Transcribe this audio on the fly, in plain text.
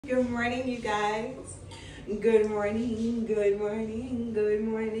Good morning, you guys. Good morning, good morning, good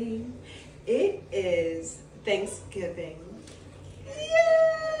morning. It is Thanksgiving.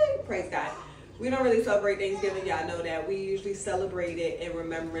 Yay! Praise God. We don't really celebrate Thanksgiving, y'all know that. We usually celebrate it in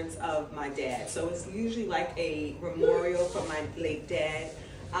remembrance of my dad. So it's usually like a memorial for my late dad.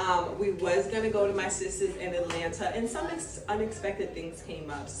 We was gonna go to my sister's in Atlanta and some unexpected things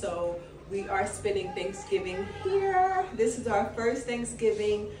came up. So we are spending Thanksgiving here. This is our first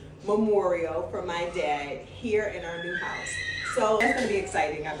Thanksgiving memorial for my dad here in our new house. So that's gonna be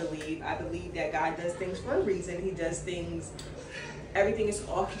exciting, I believe. I believe that God does things for a reason. He does things, everything is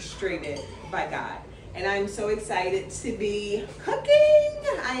orchestrated by God. And I'm so excited to be cooking.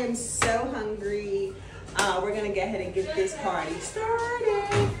 I am so hungry. We're gonna go ahead and get this party started.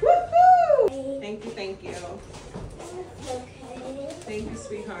 Woohoo! Thank you, thank you. Thank you,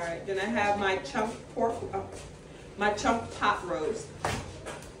 sweetheart. Then I have my chunk pork, my chunk pot roast.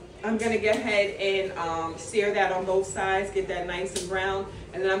 I'm gonna go ahead and sear that on both sides, get that nice and brown,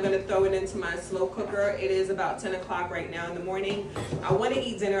 and then I'm gonna throw it into my slow cooker. It is about 10 o'clock right now in the morning. I wanna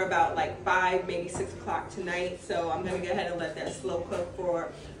eat dinner about like 5, maybe 6 o'clock tonight, so I'm gonna go ahead and let that slow cook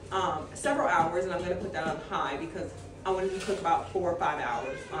for several hours, and I'm gonna put that on high because I want it to cook about 4 or 5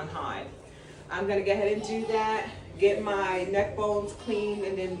 hours on high. I'm gonna go ahead and do that, get my neck bones clean,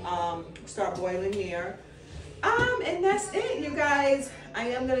 and then start boiling there. And that's it, you guys. I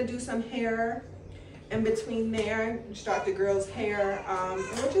am gonna do some hair in between there, start the girls' hair. And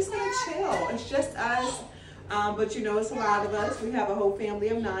we're just gonna chill. It's just us, but you know, it's a lot of us. We have a whole family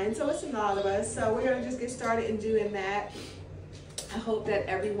of 9, so it's a lot of us. So we're gonna just get started in doing that. I hope that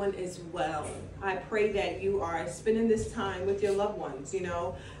everyone is well. I pray that you are spending this time with your loved ones. You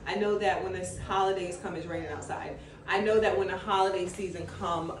know, I know that when the holidays come, it's raining outside. I know that when the holiday season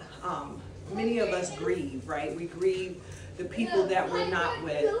come, many of us grieve, right? We grieve the people that we're not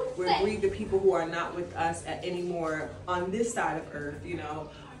with. We grieve the people who are not with us anymore on this side of earth, you know.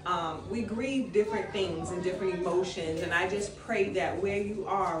 We grieve different things and different emotions, and I just pray that where you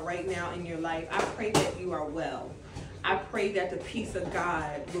are right now in your life, I pray that you are well. I pray that the peace of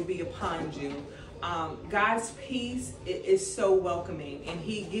God will be upon you. God's peace is so welcoming, and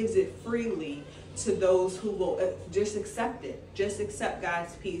He gives it freely to those who will just accept it. Just accept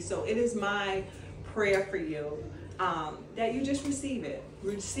God's peace. So it is my prayer for you that you just receive it.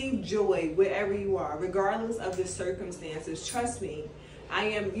 Receive joy wherever you are, regardless of the circumstances. Trust me, I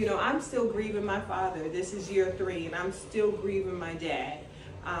am, you know, I'm still grieving my father. This is year 3, and I'm still grieving my dad.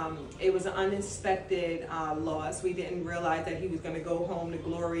 It was an unexpected loss. We didn't realize that he was going to go home to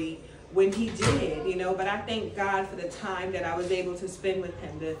glory when he did, you know, but I thank God for the time that I was able to spend with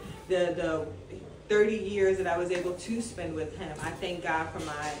him, the 30 years that I was able to spend with him. I thank God for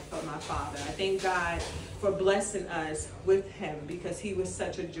my father. I thank God for blessing us with him because he was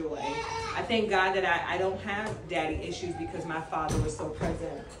such a joy. I thank God that I don't have daddy issues because my father was so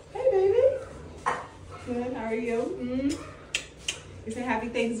present. Hey, baby. Good, how are you? We say happy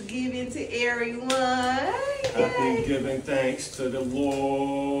Thanksgiving to everyone. Happy giving thanks to the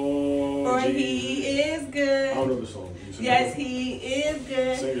Lord. For He is good. I don't know the song. Yes, He is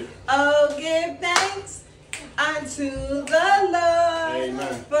good. Sing it. Oh, give thanks unto the Lord.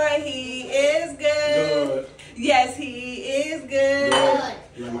 Amen. For He is good. Yes, He is good.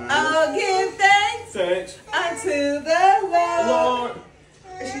 Oh, give thanks unto the Lord.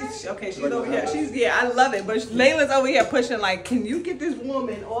 She's over here. Yeah, I love it. But Layla's over here pushing like, can you get this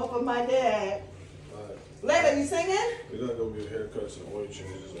woman off of my dad? Layla, you singing? We're gonna go get haircuts and oil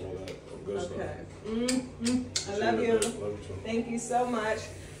changes and all that good stuff. I love you. Thank you so much.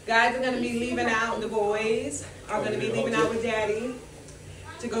 Guys are gonna be leaving out. The boys are gonna be leaving out with daddy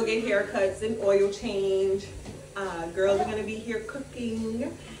to go get haircuts and oil change. Girls are gonna be here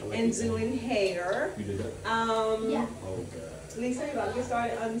cooking and doing hair. You did that? Yeah. Oh God. Lisa, you about to get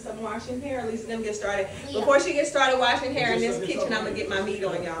started on some washing hair? Lisa's gonna get started. Before she gets started washing hair in this kitchen, I'm gonna get my meat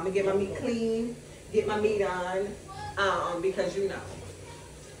on, y'all. I'm gonna get my meat clean, get my meat on, because you know.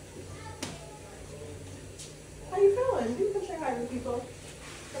 How you feeling? You can say hi to people.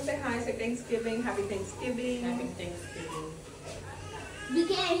 Come say hi, say Thanksgiving, happy Thanksgiving. Happy Thanksgiving. We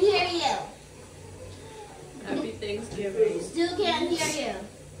can't hear you. Happy Thanksgiving. Still can't hear you.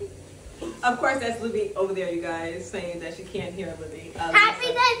 Of course, that's Libby over there, you guys, saying that she can't hear Libby. Happy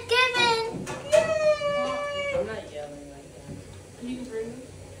Thanksgiving! Yay! I'm not yelling like that. You can bring it?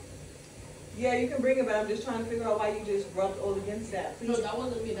 Yeah, you can bring it, but I'm just trying to figure out why you just rubbed all against that. Please. No, that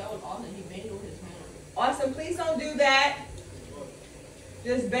wasn't me. That was Austin. He banged with his hand. Austin, please don't do that.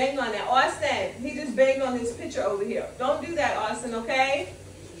 Just bang on that. Austin, he just banged on this picture over here. Don't do that, Austin, okay?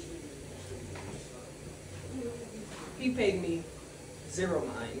 He paid me 0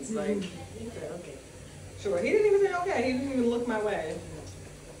 minds. Like, he said, okay. Sure, he didn't even say okay. He didn't even look my way.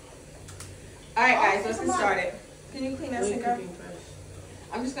 All right, guys, let's get started. Can you clean that sink up?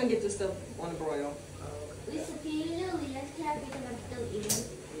 I'm just gonna get this stuff on the broil. Lisa, can you do Lisa's tab because I'm still eating?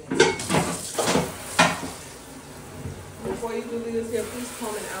 Before you do Lisa's hair, please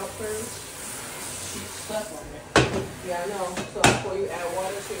comb it out first. Stuff on it. Yeah, I know. So before you add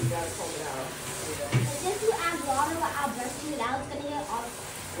water, so you gotta comb it out. Because if you add water without brushing it out, it's going to get all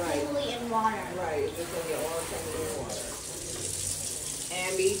tangly in water. Right, it's just gonna get all tangled in water.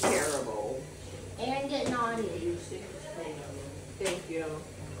 And be terrible. And get naughty. Thank you.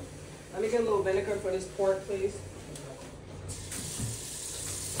 Let me get a little vinegar for this pork, please.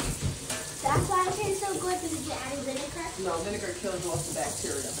 That's why it tastes so good because you added vinegar. No, vinegar kills off the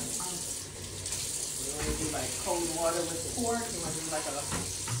bacteria. You want to do like cold water with the pork. You want to do like a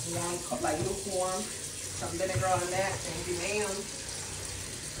warm, like lukewarm. Some vinegar on that. Thank you, ma'am.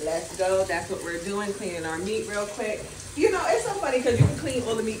 Let's go. That's what we're doing. Cleaning our meat real quick. You know, it's so funny because you can clean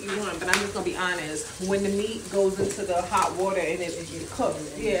all the meat you want, but I'm just going to be honest. When the meat goes into the hot water and it cooks,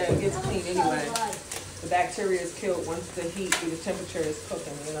 yeah, it gets clean anyway. The bacteria is killed once the heat and the temperature is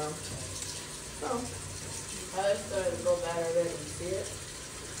cooking, you know. So, I just started to go bad already. You see it?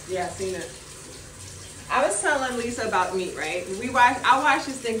 yeah, I've seen it. I was telling Lisa about meat, right? I watched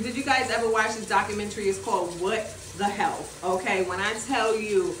this thing. Did you guys ever watch this documentary? It's called What the Health? Okay, when I tell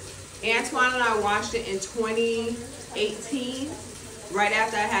you, Antwan and I watched it in 2018. Right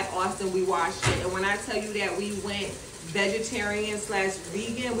after I had Austin, we watched it. And when I tell you that we went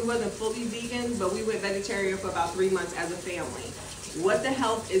vegetarian/vegan, we wasn't fully vegan, but we went vegetarian for about 3 months as a family. What the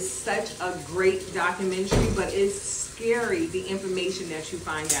Health is such a great documentary, but it's scary, the information that you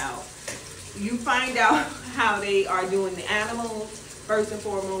find out. You find out how they are doing the animals, first and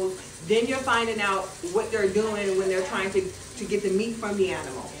foremost. Then you're finding out what they're doing when they're trying to get the meat from the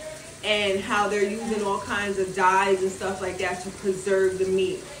animal. And how they're using all kinds of dyes and stuff like that to preserve the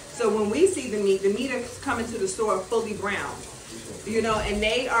meat. So when we see the meat is coming to the store fully brown. You know, and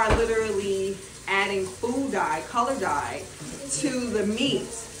they are literally adding food dye, color dye, to the meat.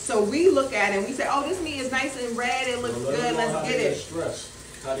 So we look at it and we say, oh, this meat is nice and red, it looks good, let's get it. Stress.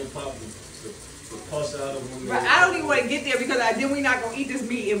 How they pop the pus out of them. Right, I don't even want to get there because then we're not going to eat this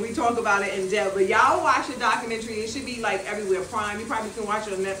meat and we talk about it in depth. But y'all watch the documentary. It should be like everywhere. Prime. You probably can watch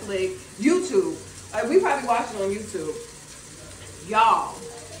it on Netflix, YouTube. We probably watch it on YouTube. Y'all,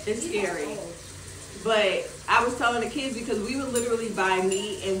 it's scary. But I was telling the kids because we would literally buy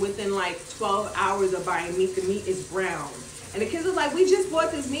meat and within like 12 hours of buying meat, the meat is brown. And the kids are like, we just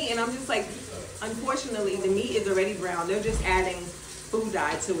bought this meat. And I'm just like, unfortunately, the meat is already brown. They're just adding food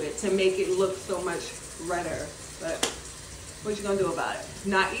dye to it to make it look so much redder. But what you gonna do about it?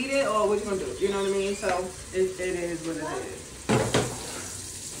 Not eat it, or what you gonna do? You know what I mean? So it is what it is.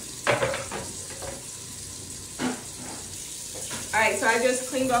 All right, so I just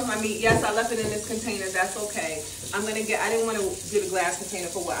cleaned off my meat. Yes, I left it in this container. That's okay. I didn't want to get a glass container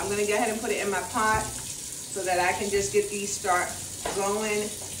for what? I'm gonna go ahead and put it in my pot so that I can just get these start going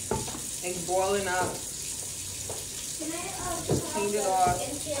and boiling up. Can I Just cleaned it off.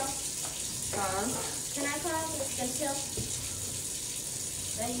 Huh? Can I put on the skin peel?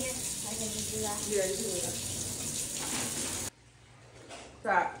 Right here? I can just do that. Yeah, you can do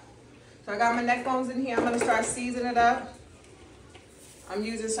that. So I got my neck bones in here. I'm going to start seasoning it up. I'm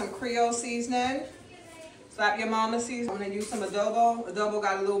using some Creole seasoning. Slap your mama seasoning. I'm going to use some adobo. Adobo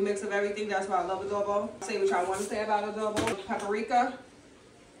got a little mix of everything. That's why I love adobo. Say what y'all want to say about adobo. Paprika.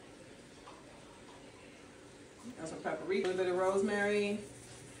 Got some paprika, a little bit of rosemary.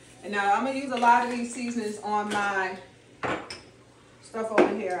 And now I'm going to use a lot of these seasonings on my stuff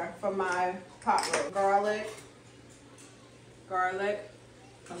over here for my pot roast. Garlic,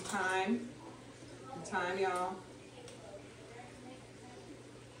 some thyme, y'all.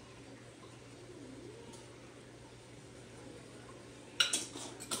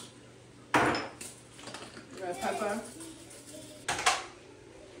 Red pepper.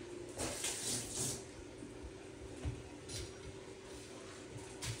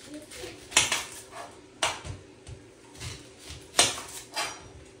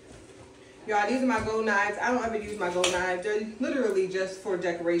 Y'all, these are my gold knives. I don't ever use my gold knives. They're literally just for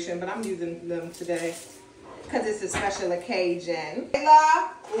decoration, but I'm using them today because it's a special occasion. Layla,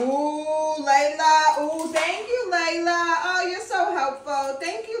 ooh, Layla, ooh, thank you, Layla. Oh, you're so helpful.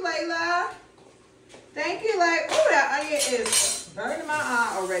 Thank you, Layla. Thank you, Layla. Ooh, that onion is burning my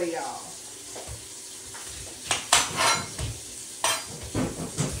eye already, y'all.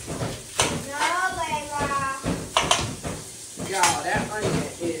 Y'all, that onion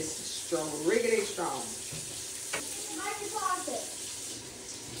is riggedy strong.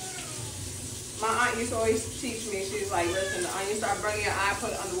 My aunt used to always teach me, she's like, listen, the onion start burning your eye,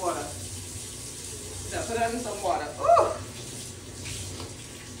 put it underwater. So put it under some water. Ooh!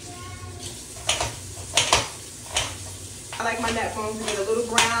 I like my netphones to get a little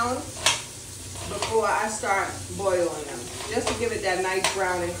brown before I start boiling them, just to give it that nice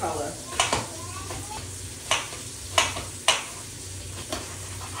brown in color.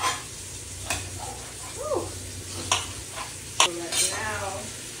 Whew. So now,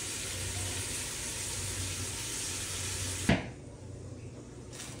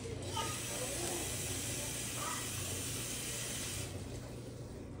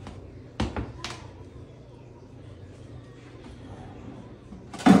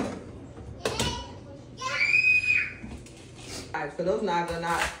 so those knives are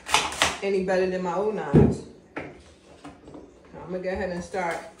not any better than my old knives. I'm gonna go ahead and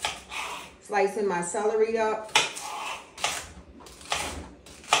start slicing my celery up.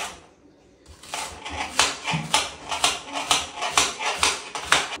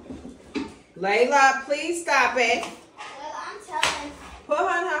 Layla, please stop it. Well, I'm telling. Put her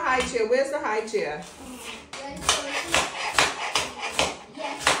in her high chair. Where's the high chair?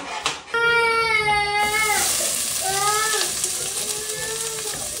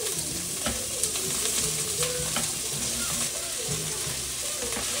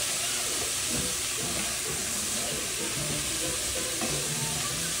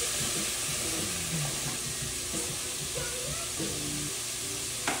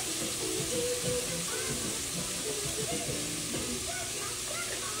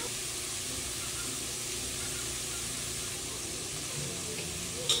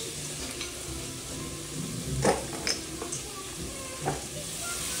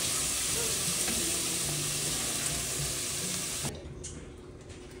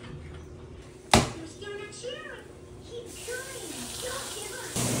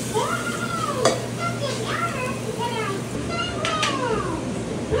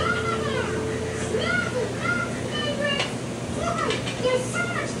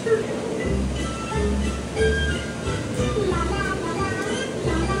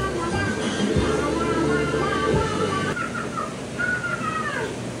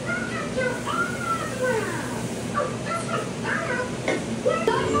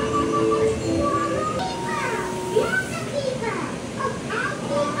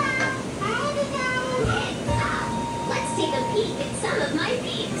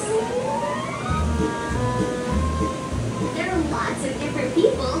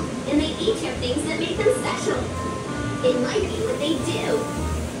 It might be what they do.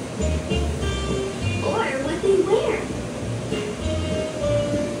 Or what they wear.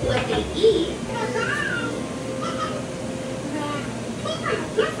 What they eat.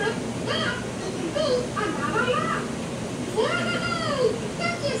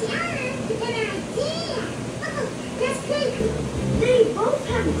 They both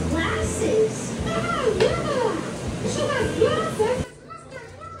have glasses. She has glasses.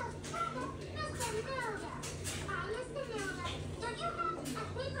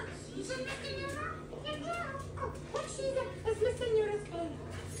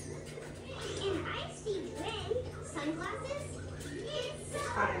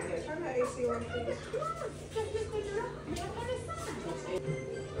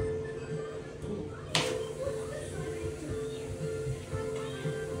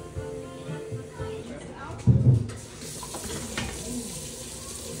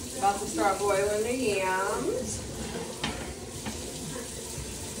 About to start boiling the yams.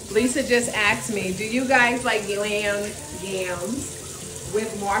 Lisa just asked me, do you guys like yams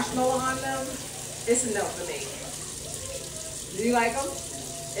with marshmallow on them? It's a no for me. Do you like them?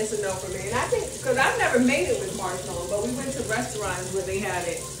 It's a no for me. And I think, because I've never made it with marshmallow, but we went to restaurants where they had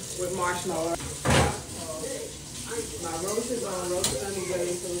it with marshmallow. My roast is on, roasted on the way,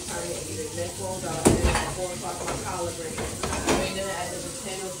 so it's time to eat it. Next one's out, and at 4 o'clock my collard greens. Are you gonna add the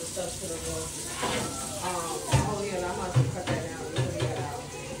potatoes and stuff to the roast? Oh yeah, and I'm about to cut that down.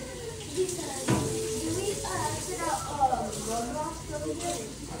 Leave that out. Can we put out roadblocks over here?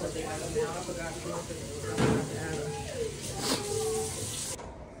 I put that out now. I forgot to put it.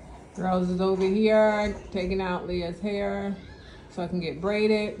 Rose is over here taking out Leah's hair so I can get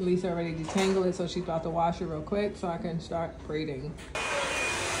braided. Lisa already detangled it, so she's about to wash it real quick so I can start braiding.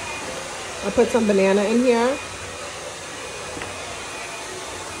 I put some banana in here.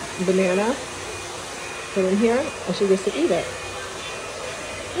 Banana. Put in here, and she gets to eat it.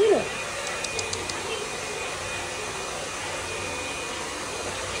 Eat it.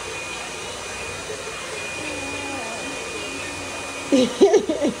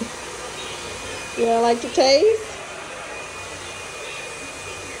 You don't like the taste?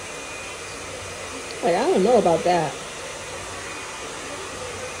 Like, I don't know about that.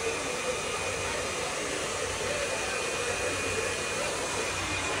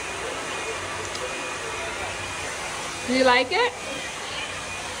 Do you like it?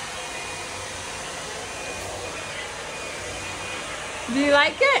 Do you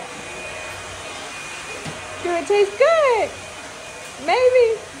like it? Do it taste good?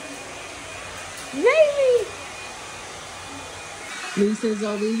 Maybe. Maybe. Lisa's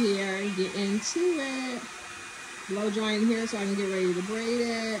over here getting into it. Blow drying here so I can get ready to braid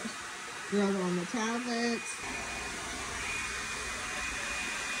it. Girls on the tablets.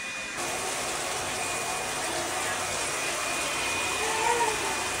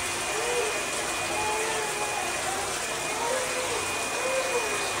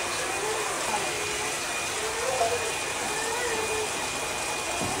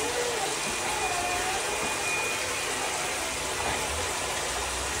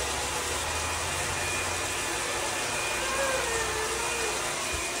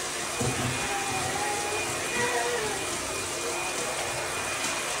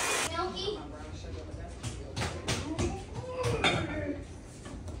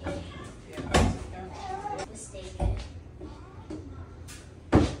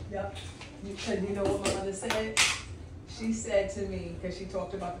 Because you know what my mother said? She said to me, because she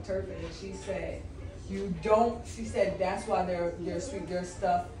talked about the turkey, and she said, she said that's why their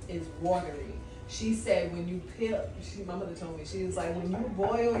stuff is watery. She said when you peel, my mother told me, she was like, when you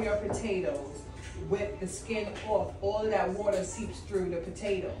boil your potatoes with the skin off, all of that water seeps through the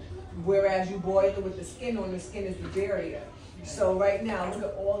potato. Whereas you boil it with the skin on, the skin is the barrier. So right now, look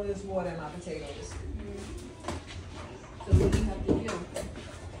at all this water in my potatoes. So what do you have to do?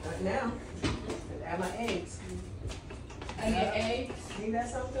 Not now. Add my eggs. I get eggs. Ain't that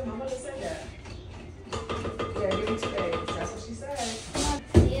something? My mother said that. Yeah, give me 2 eggs. That's what she said.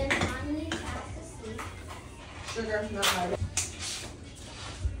 Sugar, not hard.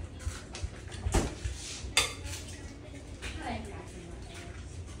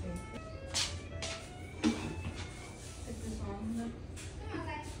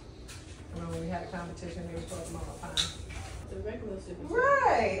 When we had a competition, they were talking about my pie. The regular super.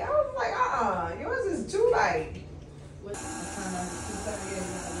 Right. I was like, yours is too light. What? Yeah,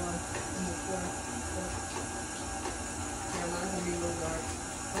 mine's gonna be a little dark.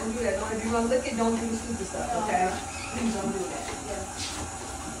 Don't do that. Don't, if you're gonna lick it, don't do the stupid stuff, okay? Please don't do that.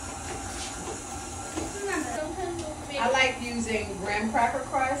 I like using graham cracker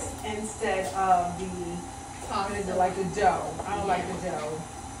crust instead of the like the dough. I don't like the dough.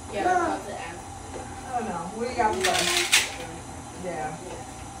 Yeah, I was about to ask. I don't know. What do you got for us? Yeah.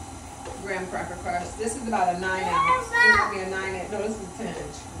 Graham cracker crust. This is about a 9 ounce. This is be a 9 inch. No, this is a 10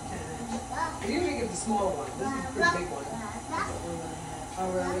 inch. 10 inch. We usually get the smaller one. This is a pretty big one. Oh,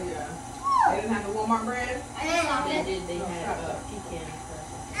 really? Yeah. They didn't have the Walmart brand? They did. They had pecan crust.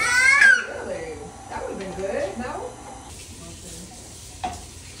 Really? That would have been good. No?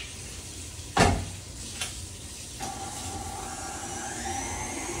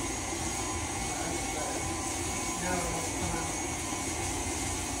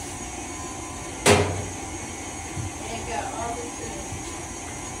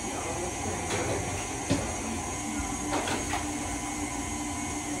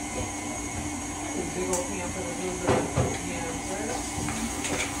 Big old pan for the blueberry yams.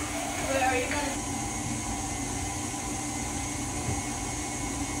 Where are you going?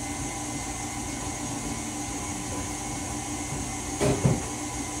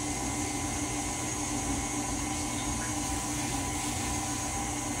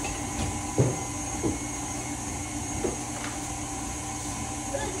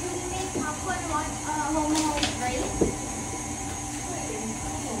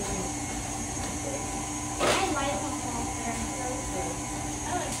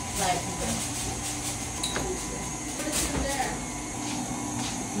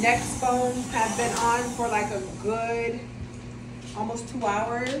 Neck bones have been on for like a good almost 2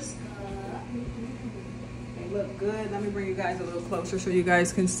 hours. They look good. Let me bring you guys a little closer so you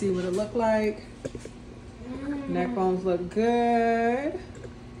guys can see what it looked like. Neck bones look good.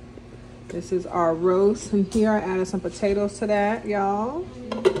 This is our roast. And here I added some potatoes to that, y'all.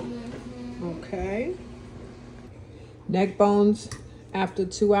 Okay. Neck bones after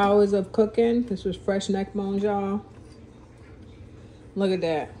 2 hours of cooking. This was fresh neck bones, y'all. Look at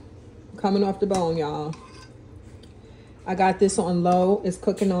that. Coming off the bone, y'all. I got this on low. It's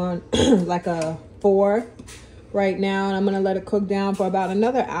cooking on like a 4 right now. And I'm going to let it cook down for about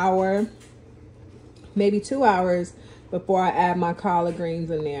another hour, maybe 2 hours before I add my collard greens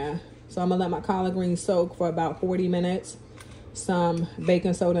in there. So I'm going to let my collard greens soak for about 40 minutes some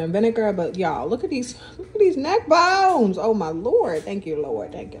baking soda and vinegar. But y'all, look at these neck bones. Oh my Lord. Thank you,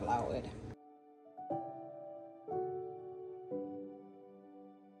 Lord. Thank you, Lord.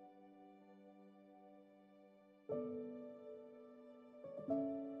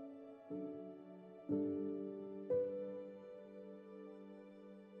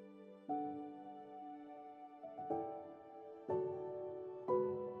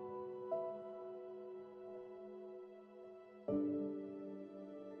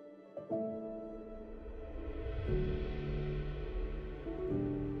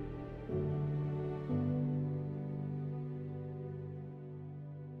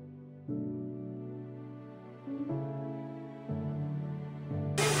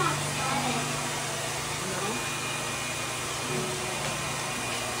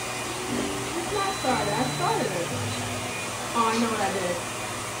 I started it. Oh, I know what I did.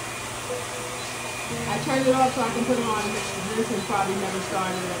 I turned it off so I can put it on this and probably never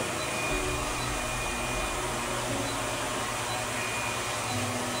started it.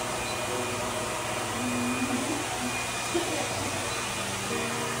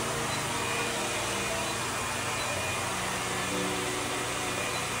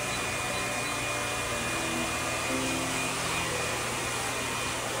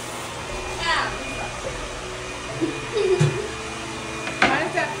 Why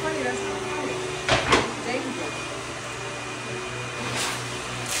is that funny? That's not funny. Dangerous.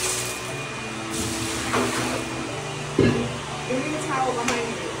 Give me a towel behind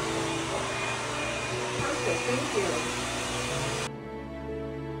you. Perfect. Thank you.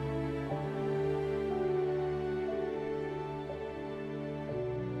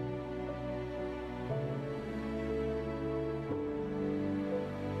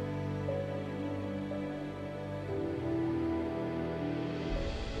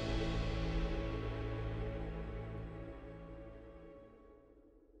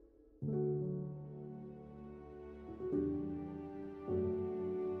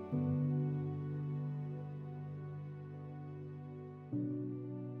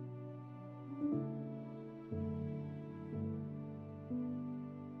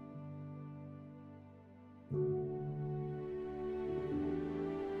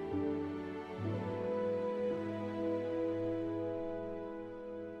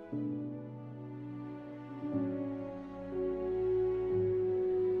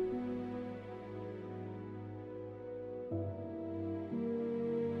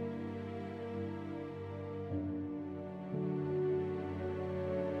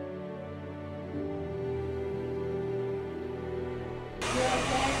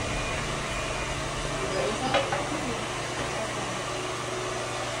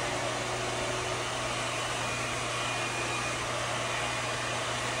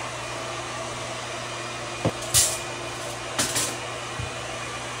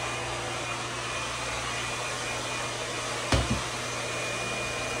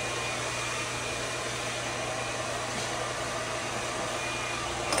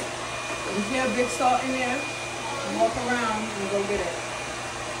 Is there a big salt in there? Walk around and go get it.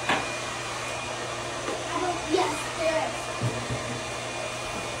 Yes, there is.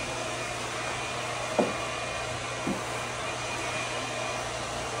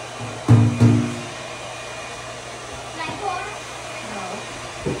 Can I pour? No.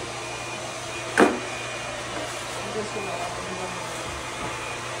 Just a little.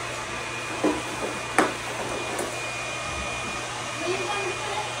 Where you going to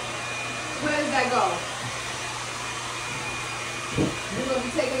put it? Where does that go? You're going to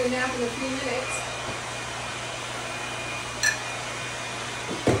be taking a nap in a few minutes.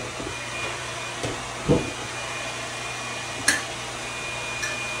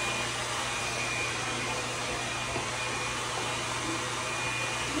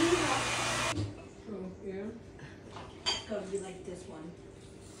 Yeah. Gonna be like this one.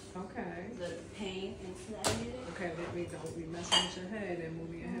 Okay. The paint inside it. Okay, let me don't be messing with your head and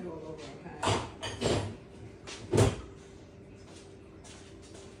moving your head all over, okay?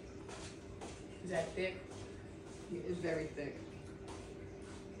 Is that thick? Yeah, it's very thick.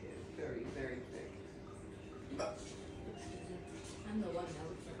 Yeah, very, very thick. I'm the one that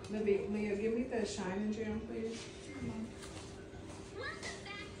looks like. Leah, give me the shining gel, please.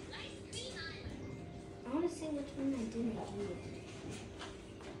 I want to see which one I didn't do.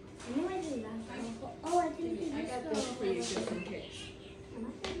 I know I did last time. Oh, I didn't do this. I got this for you just in case. And I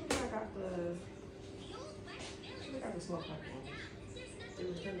think I got the small pack one. It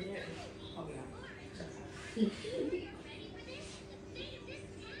was done yet. Oh yeah.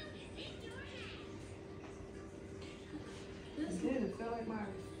 It did. It felt like my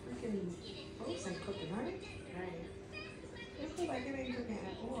freaking roast ain't cooking, right? Right.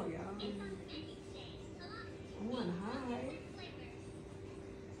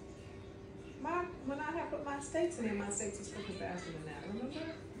 got steaks in there. My steaks is cooking faster than that. Remember?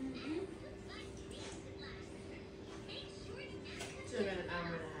 It's been an hour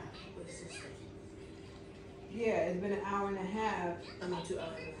and a half with sister. Yeah, it's been an hour and a half. I mean 2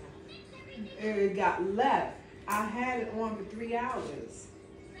 hours and a half. It got left. I had it on for 3 hours.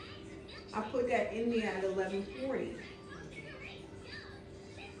 I put that in there at 11:40.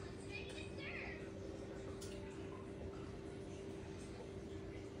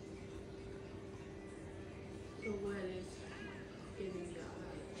 So what is giving you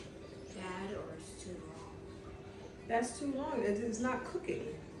bad or it's too long? That's too long. It's not cooking,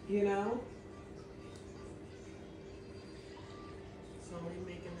 you know? So only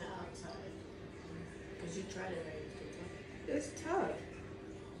making the outside. Because you tried it already. It's tough.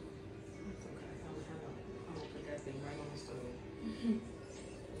 It's okay. I'm gonna put that thing right on the stove. I'm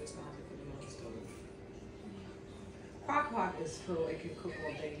just gonna have to put it on the stove. Crock pot is full. It can cook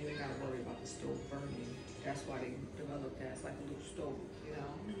all day. You ain't gotta worry about the stove burning. That's why they developed that. It's like a little stove, you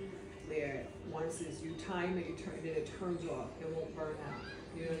know? Where once you time it, you turn it, then it turns off. It won't burn out.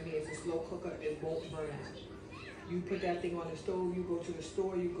 You know what I mean? It's a slow cooker. It won't burn out. You put that thing on the stove, you go to the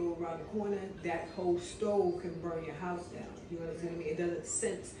store, you go around the corner, that whole stove can burn your house down. You understand what I mean? It doesn't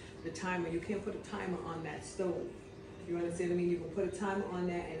sense the timer. You can't put a timer on that stove. You understand what I mean? You can put a timer on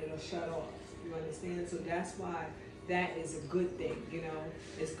that and it'll shut off. You understand? So that's why that is a good thing, you know?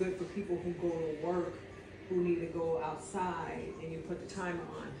 It's good for people who go to work, who need to go outside, and you put the timer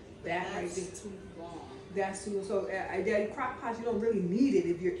on. That's right there. Too long. That's too, so crock pots, you don't really need it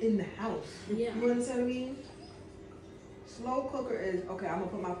if you're in the house. Yeah. You understand what I mean? Slow cooker is, okay, I'm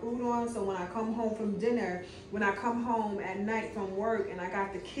gonna put my food on, so when I come home from dinner, when I come home at night from work and I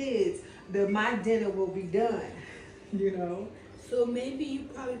got the kids, my dinner will be done, you know? So maybe you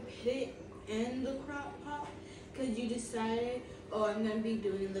probably put it in the crock pot because you decided, oh, I'm going to be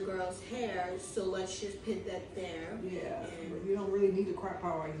doing the girl's hair, so let's just put that there. Yeah, but you don't really need the crock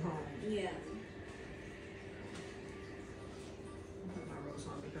pot while you're home. Yeah. I'll put my roast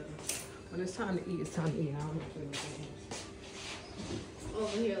on because when it's time to eat, it's time to eat. I don't know if it's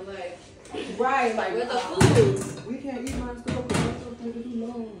Over here, like, right, like with the food. we can't eat my stuff because that's something to do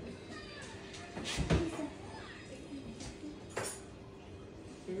long.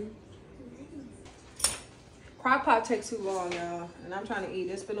 Crock pot takes too long, y'all, and I'm trying to eat.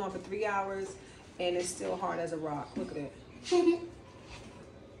 It's been on for 3 hours, and it's still hard as a rock. Look at it.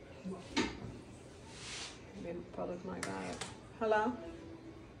 Maybe Publix might got it. Hello?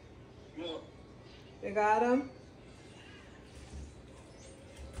 Yeah. They got him?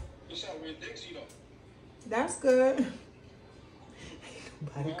 What's up with Dixie though? That's good. Ain't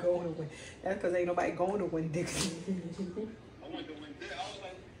nobody going to win. That's because ain't nobody going to win Dixie. I went to win there. I was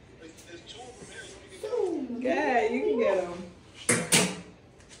like, there's 2 of them here. You want to get Yeah, you can get them.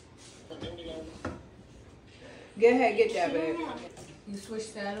 them? Go ahead, get that, babe. You switch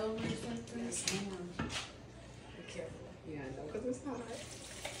that over or something? Be careful. Yeah, I know, because it's hot.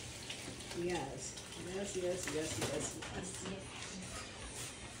 Yes. Yes, yes, yes, yes, yes.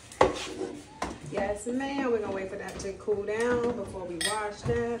 Yes, ma'am. We're going to wait for that to cool down before we wash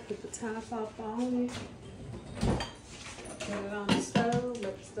that. Put the top off on it. Put it on the stove.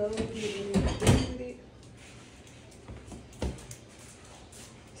 Let the stove get in it.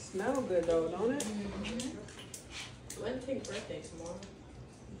 Smell good though, don't it? When take birthday tomorrow?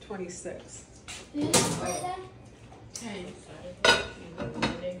 26. 10.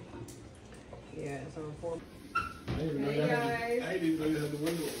 Yeah, it's on 4. I didn't even know Hey, you had guys. I didn't even know you had the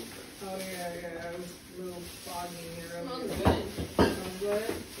window open. Oh yeah. It was a little foggy in here. Smells good. Smells good.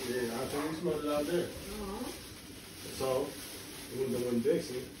 Yeah, I think you smelled it out there. So, it was the one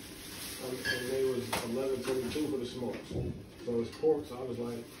Dixie, and they was $11.22 for the smokes. So it's pork, so I was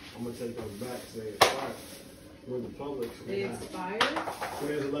like, I'm gonna take those back, so they expired. With the Publix, They expired? so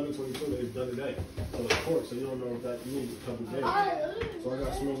there's $11.22, they've done today. So it's pork, so you don't know if that needs a couple days. So I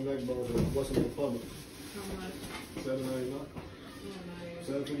got smoked neck bones and what's in the Publix? How much? $7.99. Oh, nice.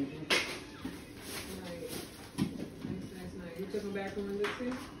 $7.22. Nice. You took them back from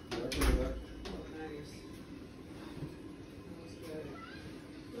Dixie? I came back. Oh, nice. That was good.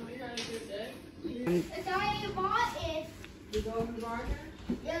 No, you had a good day. It's already bought it. You go from barking?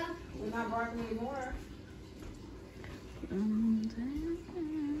 Yeah. We're not barking anymore.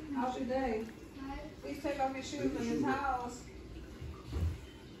 How's your day? Please take off your shoes and your towels.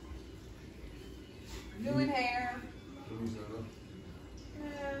 Doing hair.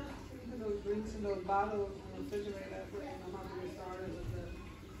 Yeah. You put those drinks in those bottles in the refrigerator. I'm about to get started with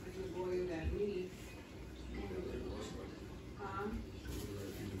the boil that meat.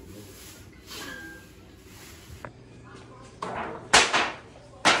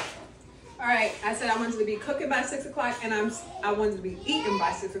 All right, right. I said I wanted to be cooking by 6 o'clock, and I wanted to be eating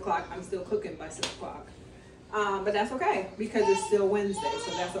by 6 o'clock. I'm still cooking by 6 o'clock. But that's okay because it's still Wednesday,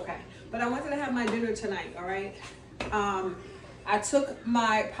 so that's okay. But I wanted to have my dinner tonight, all right? I took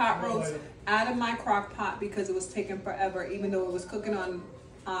my pot roast out of my crock pot because it was taking forever, even though it was cooking on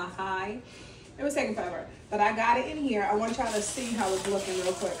high. It was taking forever. But I got it in here. I want y'all to see how it's looking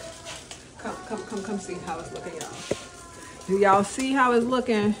real quick. Come see how it's looking, y'all. Do y'all see how it's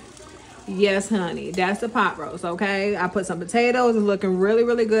looking? Yes, honey. That's the pot roast, okay? I put some potatoes. It's looking really,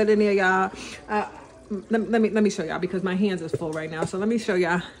 really good in there, y'all. Let me show y'all because my hands is full right now. So let me show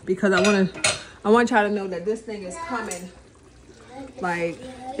y'all because I want y'all to know that this thing is coming. Like,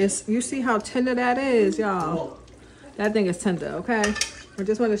 you see how tender that is, y'all. That thing is tender, okay? I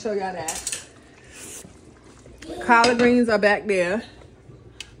just want to show y'all that. Collard greens are back there.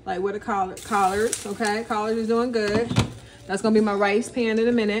 Like where the collards, okay? Collards is doing good. That's gonna be my rice pan in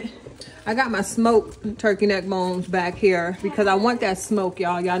a minute. I got my smoked turkey neck bones back here because I want that smoke,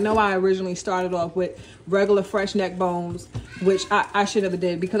 y'all. Y'all know I originally started off with regular fresh neck bones, which I should have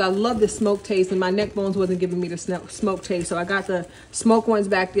did because I love the smoke taste and my neck bones wasn't giving me the smoke taste. So I got the smoked ones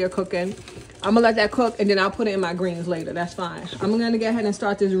back there cooking. I'm gonna let that cook and then I'll put it in my greens later. That's fine. I'm gonna go ahead and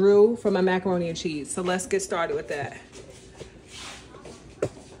start this roux for my macaroni and cheese. So let's get started with that.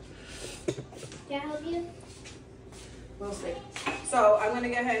 Can I help you? We'll see. So I'm gonna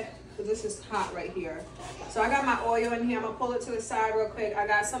go ahead, because this is hot right here. So I got my oil in here. I'm gonna pull it to the side real quick. I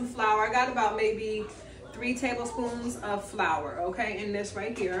got some flour. I got about maybe 3 tablespoons of flour, okay, in this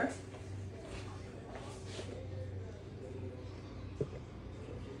right here.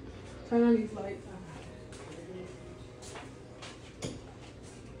 Turn on these lights.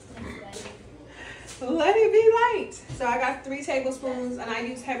 Let it be light. So I got 3 tablespoons and I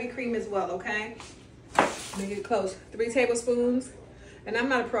use heavy cream as well, okay? Let me get close. 3 tablespoons. And I'm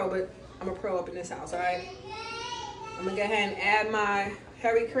not a pro, but I'm a pro up in this house, all right? I'm gonna go ahead and add my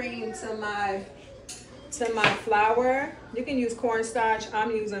heavy cream to my flour. You can use cornstarch.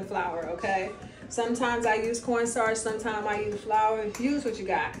 I'm using flour, okay? Sometimes I use cornstarch, sometimes I use flour. Use what you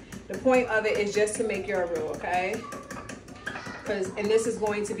got. The point of it is just to make your roux, okay? And this is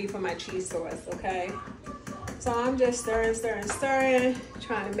going to be for my cheese sauce, okay? So I'm just stirring,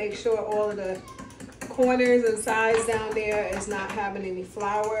 trying to make sure all of the corners and sides down there is not having any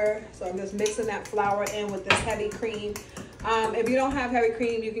flour. So I'm just mixing that flour in with this heavy cream. If you don't have heavy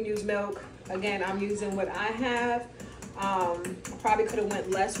cream, you can use milk. Again, I'm using what I have. I probably could have went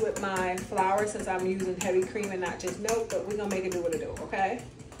less with my flour since I'm using heavy cream and not just milk, but we're gonna make it do what it do, okay?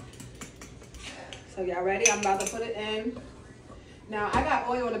 So y'all ready? I'm about to put it in. Now I got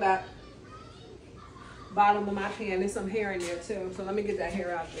oil in the bottom of my pan. There's some hair in there too, so let me get that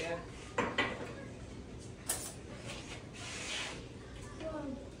hair out there.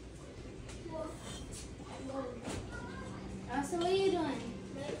 So what are you doing?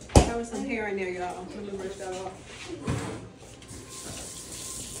 There was some hair in there, y'all. Let me brush that off.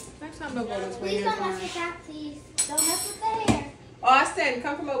 Next time don't go this way. Please don't mess with that, please. Don't mess with the hair. Austin,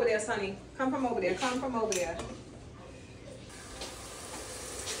 come from over there, Sonny. Come from over there. Come from over there.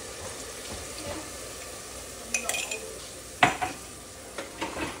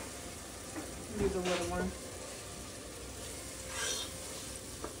 Use a little one.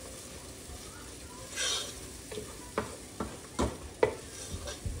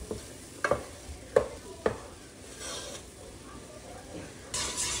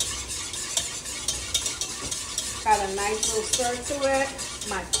 Got a nice little stir to it.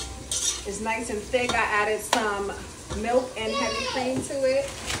 It's nice and thick. I added some milk and heavy cream to it.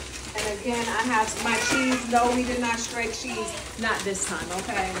 And again, I have my cheese. No, we did not shred cheese. Not this time,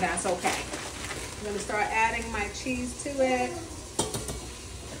 okay? That's okay. I'm gonna start adding my cheese to it.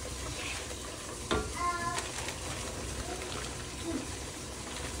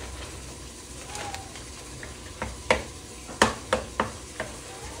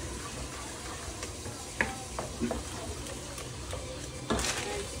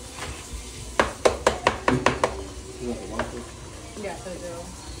 Yes, I do.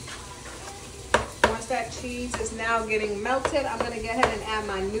 Once that cheese is now getting melted, I'm gonna go ahead and add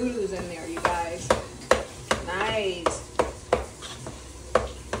my noodles in there, you guys. Nice.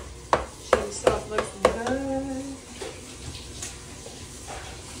 Cheese sauce looks good.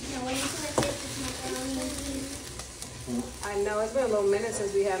 Now, when you gonna take this macaroni and cheese? I know it's been a little minute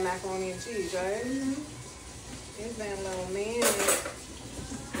since we had macaroni and cheese, right? It's been a little minute.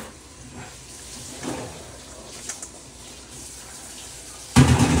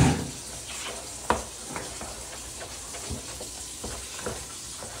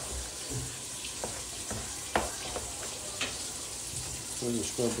 Where's the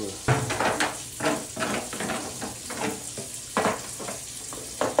scrub brush?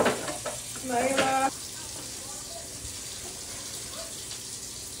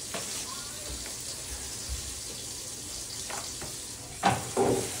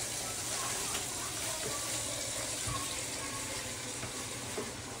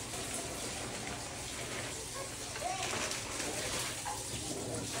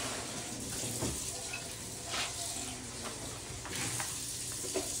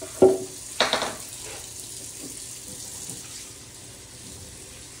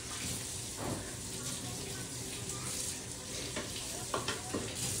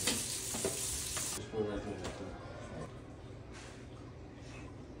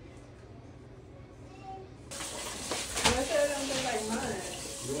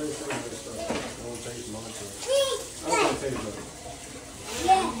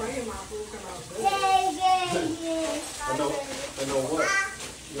 my food come out good. I know what.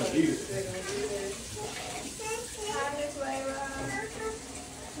 You gotta eat it. They're gonna do this. Hi, Miss Layla.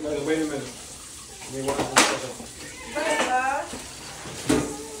 Wait a minute. Let me watch this. Layla.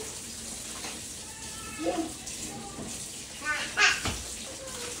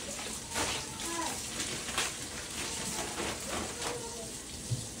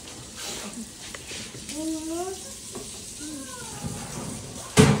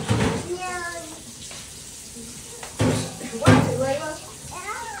 Watch it, Layla.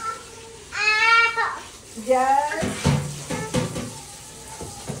 Yes.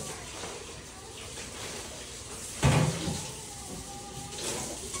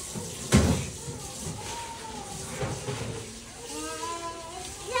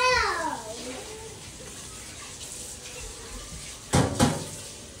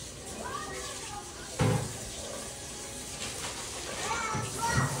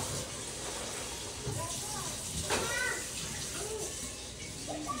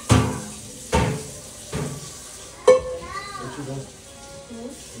 What you doing? You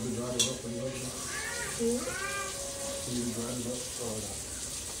can drive it up for you. You can drive it up. Oh,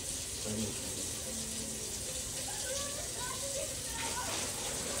 no.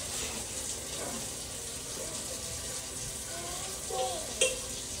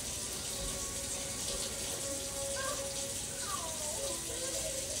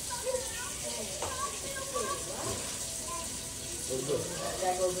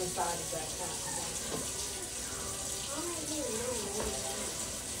 That goes inside of that top.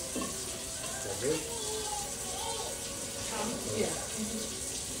 That's it? Yeah.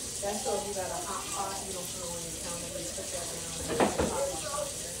 That's so if you got a hot pot, you don't put it on your counter, you put that down and you put hot on top of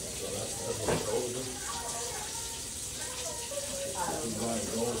it. That's what it's gold is. You buy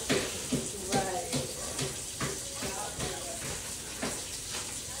gold. Right.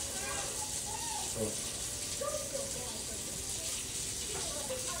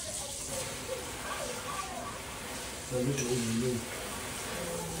 So this is new.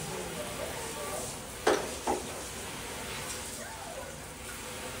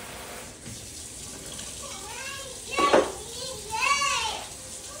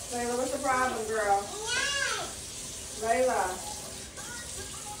 Layla, what's the problem, girl? Layla.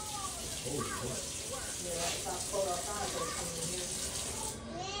 Yeah, that's not cold outside, but it's coming in here.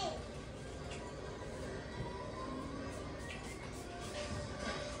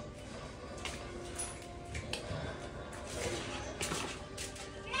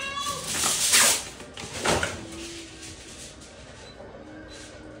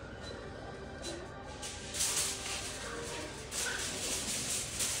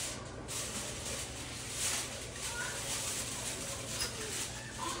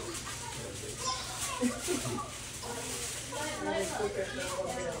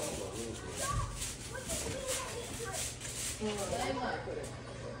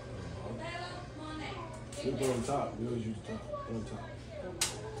 You go on top. We always use the top. Go on top.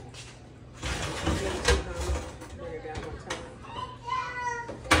 Bring it down one time.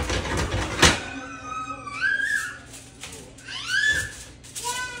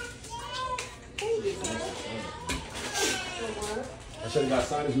 I said you got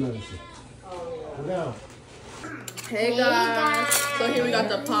sinus medicine. Go down. Hey guys. So here we got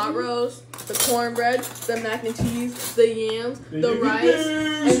the pot roast, the cornbread, the mac and cheese, the yams, the rice,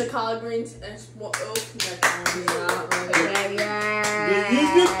 and the collard greens, and what else?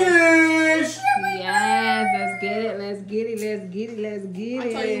 Yes, let's get it, let's get it, let's get it, let's get it. I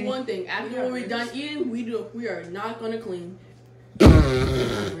tell you one thing, after when we're done eating, we are not gonna clean.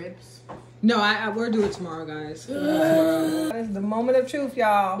 Ribs. No, we'll do it tomorrow, guys. It's the moment of truth,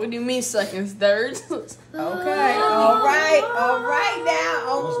 y'all. What do you mean seconds, thirds? Okay, all right now,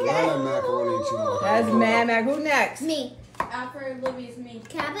 okay. Macaroni and cheese. That's Mad Mac. Who next? Me. After Libby's me.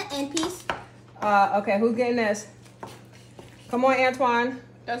 Cabot and peace. Okay, who's getting this? Come on, Antwan.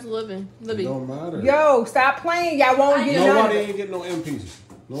 That's Libby. Libby. Don't matter. Yo, stop playing. Y'all won't get none of Nobody it. ain't getting no MPs.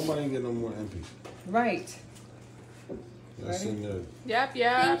 Nobody ain't getting no more MPs. Right. That's in there. Yep. I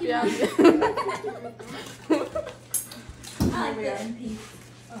like the MP.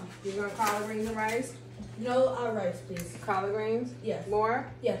 You gonna collard greens and rice? No, rice, please. Collard greens? Yes. More?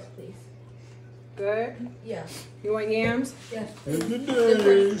 Yes, please. Good. Yes. You want yams? Yes. Good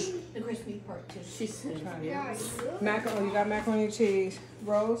days. The crispy part too. She said. Macaroni. You got macaroni and cheese.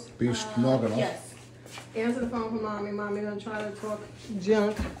 Rose? Beef nugget. Yes. Answer the phone for mommy. Mommy gonna try to talk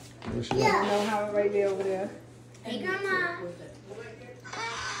junk. Yeah. I know how it right there over there. Hey, Grandma.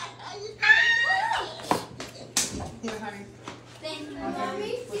 Here, honey. Thank you,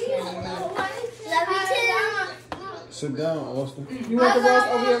 Mommy. Love you too. Sit down, Austin. You want the roast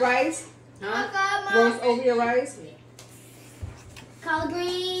over your rice? I got my Roast over your rice? collard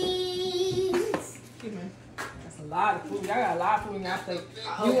greens. That's a lot of food. I got a lot of food in that plate.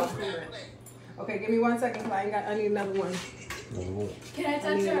 You want Okay, give me 1 second. I need another one. Can I I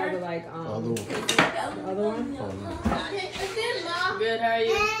touch need her? another like Other one. the other one. Good, how are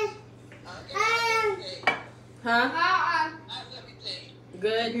you? Huh?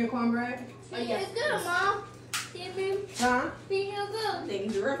 Good. Give me a cornbread. It's good, Mom. Huh? Feel good.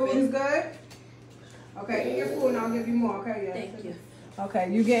 Things are Food is good? Okay, eat your food and I'll give you more, okay? Yeah. Thank you.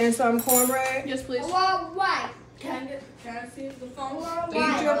 Okay, you getting some cornbread? Yes, please. Well, what? Can I see the phone?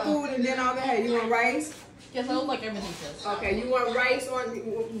 Eat your food and then I'll go ahead. You want rice? Yes, I would like everything, sis. Okay, you want rice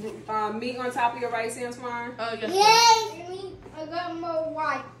on, meat on top of your rice, Antwan? Oh, yes. Yay! I got more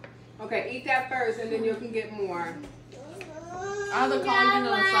white. Okay, eat that first and then you can get more. I have the collagen on the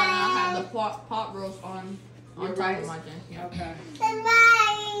side and I have the pot roast on Your top rice? of my thing. Yeah. Okay.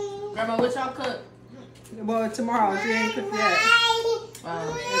 Grandma, what y'all cook? Well, tomorrow. She ain't cooked yet. Wow.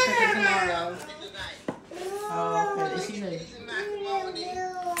 We'll cook it tomorrow. Oh, okay. Is she new?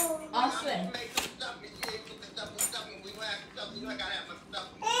 I'll say.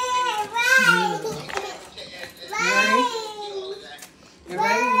 You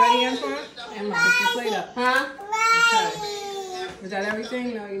ready? You ready, Antwan? Emma, pick your plate up. Huh? Okay. Is that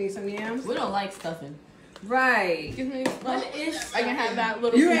everything? No, you need some yams? We don't like stuffing. Right. Excuse me. What is? I can have that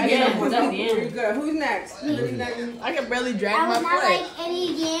little. You ain't yeah, getting that's the You're end. good. Who's next? Who's next? I can barely drag I my would not plate. like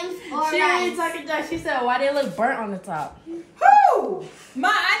any yams or She ain't rice. talking that. She said, "Why they look burnt on the top?" Who? Ma,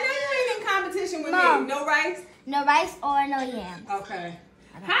 I know you ain't in competition with Mom. me. No rice? No rice or no yams. Okay.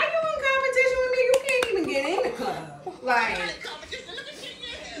 How you in competition with me? You can't even get in the club. Like,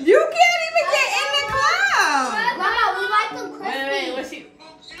 you can't even get in the club. Mama, we like them Wait, crispy. what she?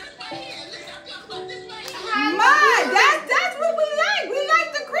 Ma, that's what we like. We like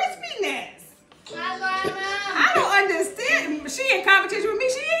the crispiness. I don't understand. She in competition with me.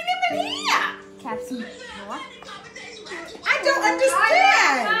 She ain't even here. Capsule. What? I don't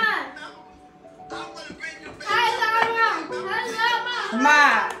understand.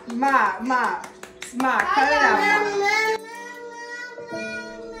 Ma, cut it out, Ma.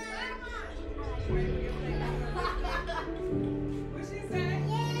 What she said?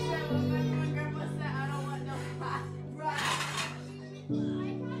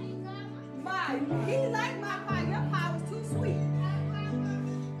 Ma, he like my pie. Your pie was too sweet.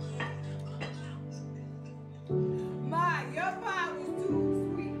 Ma, your pie was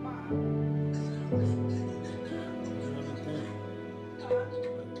too sweet, Ma.